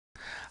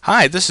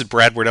Hi, this is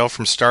Brad Wardell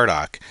from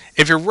Start8.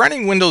 If you're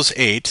running Windows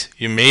 8,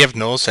 you may have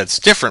noticed that's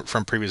different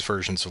from previous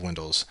versions of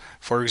Windows.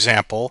 For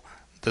example,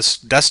 this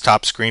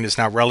desktop screen is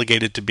now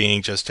relegated to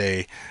being just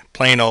a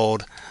plain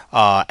old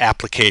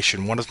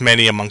application, one of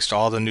many amongst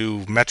all the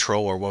new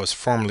Metro, or what was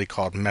formerly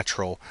called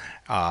Metro,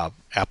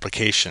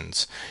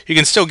 applications. You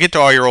can still get to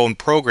all your own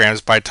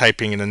programs by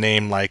typing in a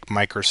name like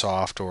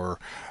Microsoft or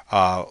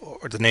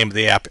the name of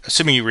the app,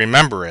 assuming you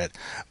remember it.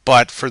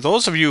 But for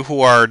those of you who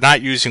are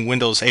not using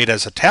Windows 8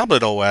 as a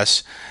tablet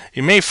OS,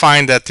 you may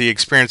find that the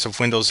experience of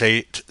Windows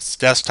 8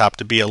 desktop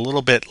to be a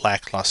little bit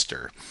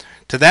lackluster.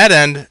 To that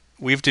end,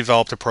 we've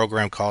developed a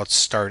program called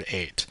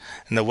Start8.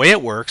 And the way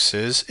it works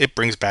is it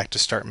brings back the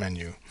Start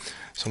menu.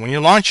 So when you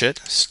launch it,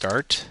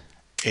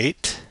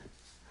 Start8,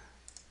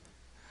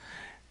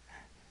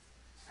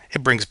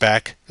 it brings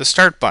back the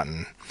Start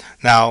button.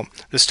 Now,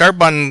 the Start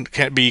button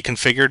can be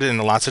configured in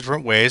lots of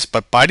different ways,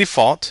 but by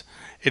default,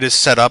 it is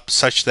set up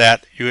such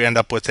that you end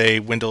up with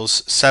a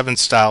Windows 7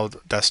 style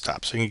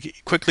desktop. So you can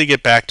quickly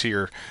get back to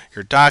your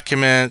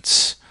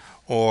documents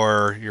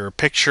or your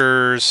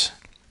pictures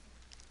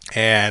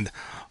and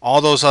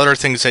all those other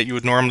things that you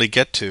would normally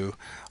get to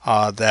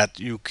that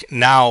you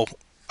now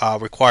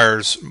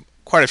requires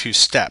quite a few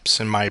steps,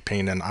 in my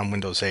opinion, on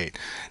Windows 8.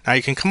 Now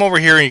you can come over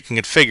here and you can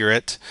configure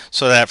it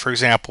so that, for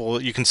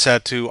example, you can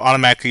set to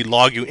automatically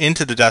log you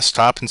into the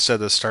desktop instead of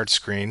the start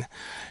screen.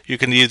 You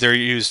can either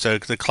use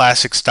the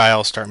classic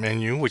style start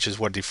menu, which is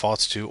what it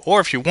defaults to, or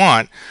if you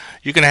want,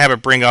 you can have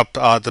it bring up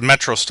the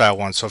Metro style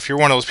one. So if you're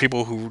one of those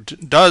people who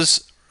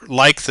does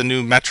like the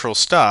new Metro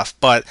stuff,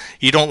 but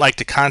you don't like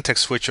the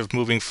context switch of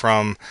moving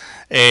from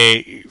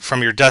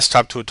your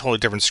desktop to a totally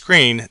different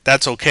screen,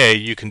 that's okay,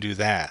 you can do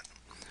that.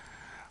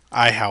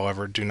 I,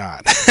 however, do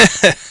not.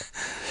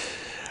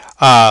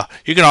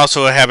 You can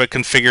also have it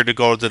configured to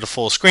go to the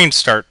full screen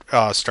start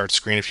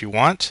screen if you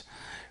want.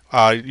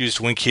 Use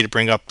the Win key to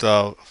bring up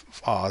the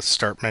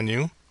start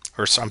menu,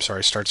 or I'm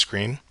sorry, start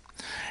screen.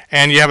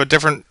 And you have a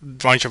different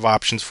bunch of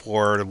options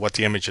for what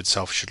the image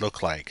itself should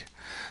look like.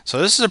 So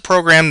this is a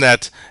program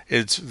that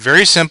it's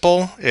very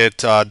simple. It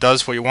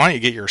does what you want. You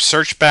get your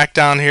search back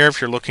down here if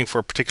you're looking for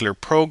a particular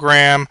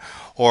program,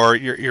 or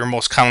your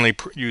most commonly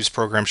used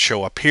programs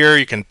show up here.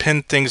 You can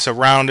pin things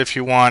around if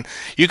you want.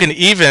 You can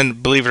even,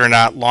 believe it or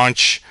not,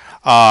 launch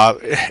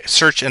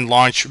search and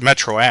launch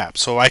Metro apps.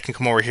 So I can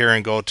come over here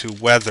and go to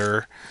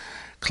weather,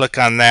 click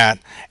on that,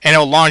 and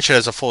it'll launch it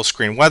as a full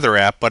screen weather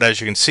app, but as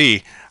you can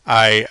see,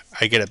 I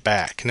get it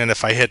back. And then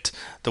if I hit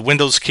the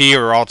Windows key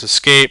or Alt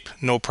Escape,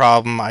 no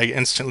problem, I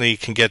instantly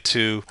can get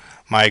to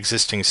my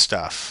existing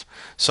stuff.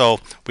 So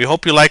we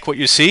hope you like what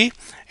you see,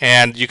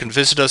 and you can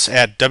visit us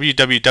at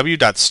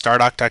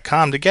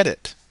www.start8.com to get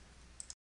it.